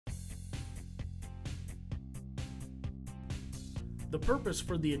The purpose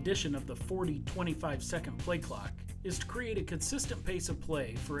for the addition of the 40-25-second play clock is to create a consistent pace of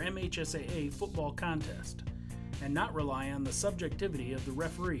play for MHSAA football contest and not rely on the subjectivity of the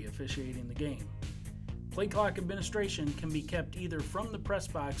referee officiating the game. Play clock administration can be kept either from the press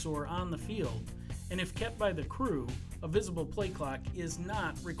box or on the field, and if kept by the crew, a visible play clock is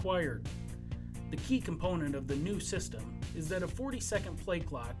not required. The key component of the new system is that a 40-second play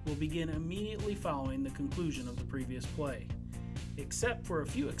clock will begin immediately following the conclusion of the previous play, except for a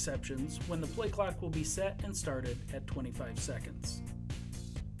few exceptions when the play clock will be set and started at 25 seconds.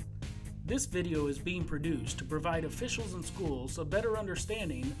 This video is being produced to provide officials and schools a better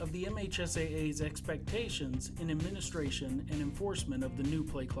understanding of the MHSAA's expectations in administration and enforcement of the new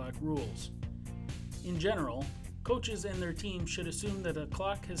play clock rules. In general, coaches and their team should assume that a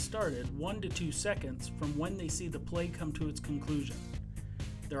clock has started 1 to 2 seconds from when they see the play come to its conclusion.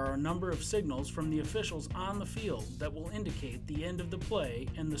 There are a number of signals from the officials on the field that will indicate the end of the play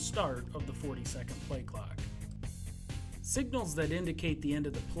and the start of the 40-second play clock. Signals that indicate the end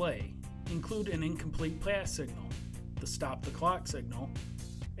of the play include an incomplete pass signal, the stop the clock signal,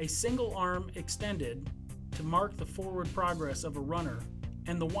 a single arm extended to mark the forward progress of a runner,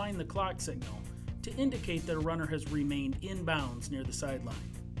 and the wind the clock signal to indicate that a runner has remained in bounds near the sideline.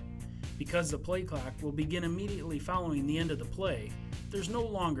 Because the play clock will begin immediately following the end of the play, there's no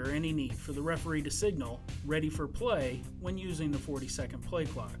longer any need for the referee to signal "ready for play" when using the 40-second play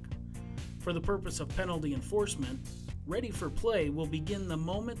clock. For the purpose of penalty enforcement, "ready for play" will begin the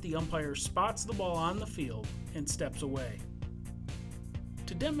moment the umpire spots the ball on the field and steps away.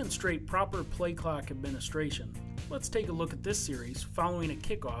 To demonstrate proper play clock administration, let's take a look at this series following a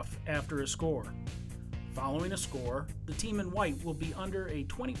kickoff after a score. Following a score, the team in white will be under a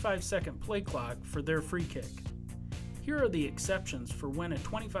 25-second play clock for their free kick. Here are the exceptions for when a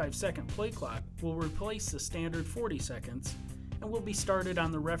 25-second play clock will replace the standard 40 seconds and will be started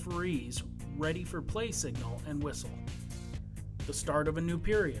on the referee's "ready for play" signal and whistle. The start of a new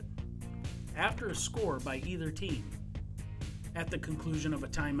period. After a score by either team. At the conclusion of a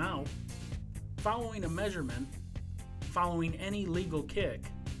timeout. Following a measurement. Following any legal kick.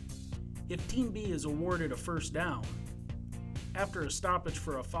 If Team B is awarded a first down. After a stoppage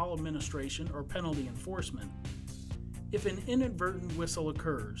for a foul administration or penalty enforcement. If an inadvertent whistle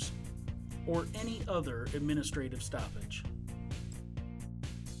occurs, or any other administrative stoppage.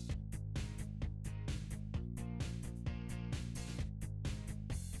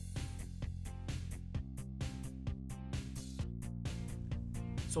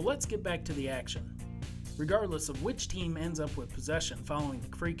 So let's get back to the action. Regardless of which team ends up with possession following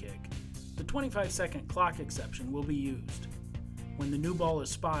the free kick, the 25-second clock exception will be used. When the new ball is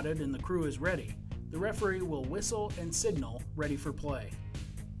spotted and the crew is ready, the referee will whistle and signal "ready for play."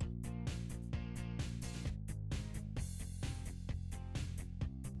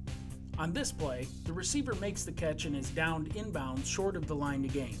 On this play, the receiver makes the catch and is downed inbounds short of the line to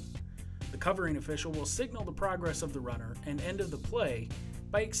gain. The covering official will signal the progress of the runner and end of the play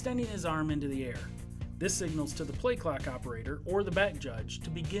by extending his arm into the air. This signals to the play clock operator or the back judge to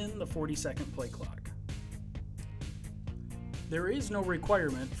begin the 40-second play clock. There is no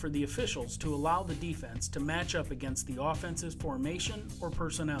requirement for the officials to allow the defense to match up against the offense's formation or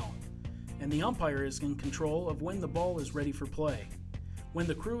personnel, and the umpire is in control of when the ball is ready for play. When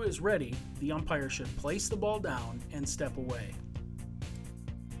the crew is ready, the umpire should place the ball down and step away.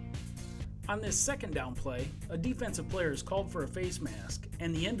 On this second down play, a defensive player is called for a face mask,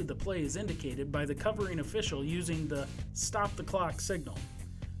 and the end of the play is indicated by the covering official using the "stop the clock" signal.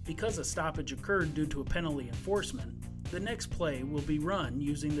 Because a stoppage occurred due to a penalty enforcement, the next play will be run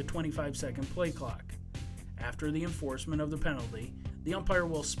using the 25-second play clock. After the enforcement of the penalty, the umpire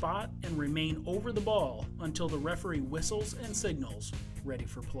will spot and remain over the ball until the referee whistles and signals "ready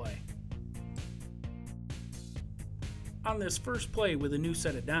for play." On this first play with a new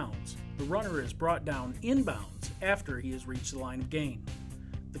set of downs, the runner is brought down inbounds after he has reached the line of gain.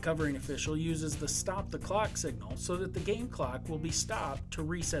 The covering official uses the "stop the clock" signal so that the game clock will be stopped to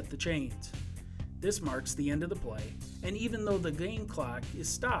reset the chains. This marks the end of the play, and even though the game clock is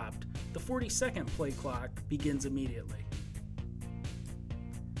stopped, the 40-second play clock begins immediately.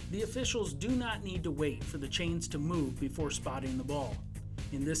 The officials do not need to wait for the chains to move before spotting the ball.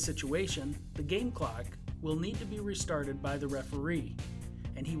 In this situation, the game clock will need to be restarted by the referee,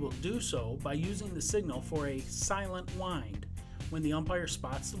 and he will do so by using the signal for a "silent wind" when the umpire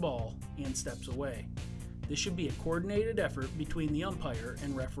spots the ball and steps away. This should be a coordinated effort between the umpire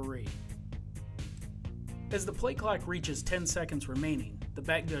and referee. As the play clock reaches 10 seconds remaining, the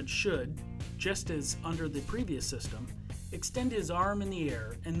back judge should, just as under the previous system, extend his arm in the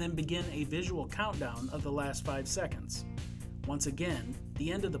air and then begin a visual countdown of the last 5 seconds. Once again,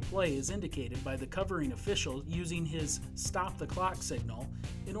 the end of the play is indicated by the covering official using his stop the clock signal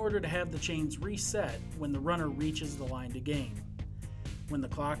in order to have the chains reset when the runner reaches the line to gain. When the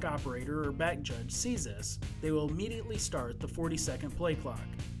clock operator or back judge sees this, they will immediately start the 40-second play clock.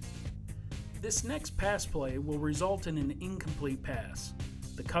 This next pass play will result in an incomplete pass.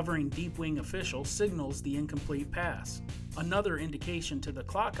 The covering deep wing official signals the incomplete pass, another indication to the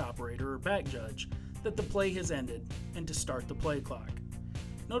clock operator or back judge that the play has ended and to start the play clock.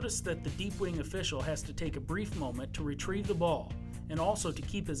 Notice that the deep wing official has to take a brief moment to retrieve the ball and also to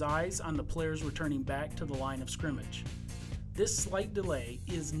keep his eyes on the players returning back to the line of scrimmage. This slight delay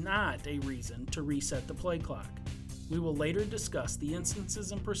is not a reason to reset the play clock. We will later discuss the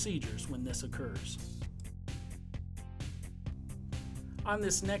instances and procedures when this occurs. On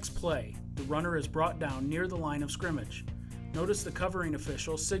this next play, the runner is brought down near the line of scrimmage. Notice the covering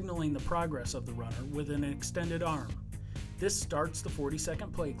official signaling the progress of the runner with an extended arm. This starts the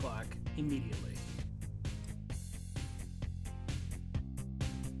 40-second play clock immediately.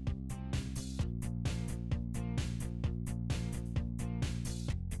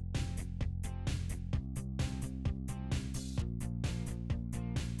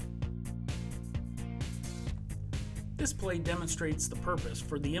 This play demonstrates the purpose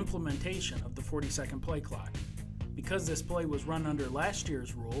for the implementation of the 40-second play clock. Because this play was run under last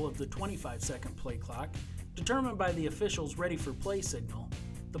year's rule of the 25-second play clock, determined by the official's ready for play signal,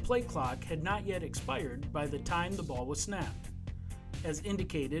 the play clock had not yet expired by the time the ball was snapped. As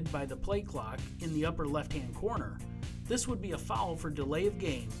indicated by the play clock in the upper left-hand corner, this would be a foul for delay of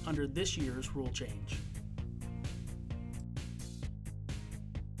game under this year's rule change.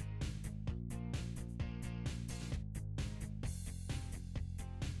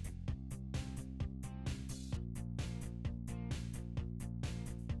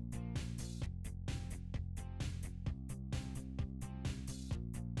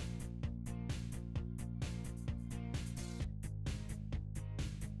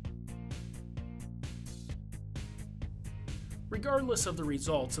 Regardless of the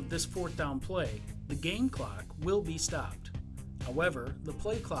results of this fourth down play, the game clock will be stopped. However, the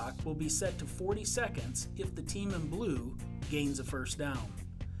play clock will be set to 40 seconds if the team in blue gains a first down.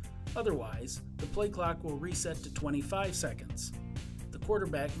 Otherwise, the play clock will reset to 25 seconds. The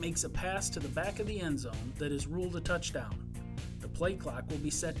quarterback makes a pass to the back of the end zone that is ruled a touchdown. The play clock will be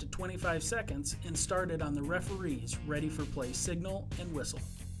set to 25 seconds and started on the referee's ready for play signal and whistle.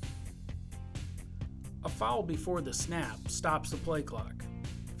 A foul before the snap stops the play clock.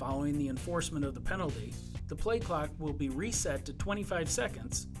 Following the enforcement of the penalty, the play clock will be reset to 25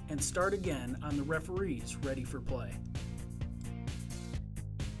 seconds and start again on the referee's ready for play.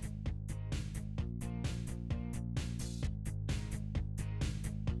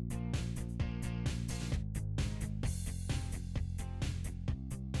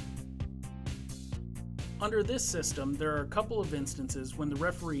 Under this system, there are a couple of instances when the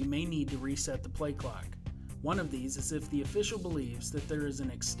referee may need to reset the play clock. One of these is if the official believes that there is an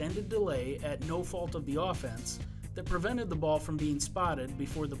extended delay at no fault of the offense that prevented the ball from being spotted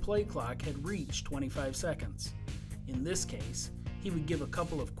before the play clock had reached 25 seconds. In this case, he would give a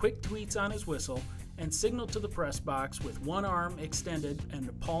couple of quick tweets on his whistle and signal to the press box with one arm extended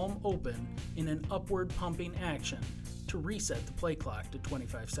and palm open in an upward pumping action to reset the play clock to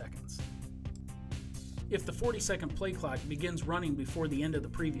 25 seconds. If the 40-second play clock begins running before the end of the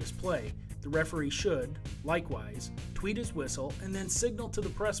previous play, the referee should, likewise, tweet his whistle and then signal to the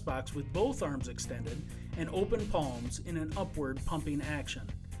press box with both arms extended and open palms in an upward pumping action.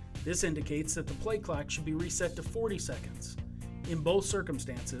 This indicates that the play clock should be reset to 40 seconds. In both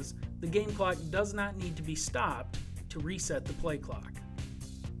circumstances, the game clock does not need to be stopped to reset the play clock.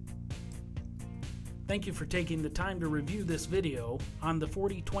 Thank you for taking the time to review this video on the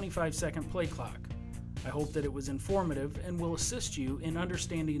 40-25-second play clock. I hope that it was informative and will assist you in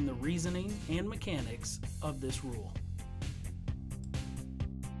understanding the reasoning and mechanics of this rule.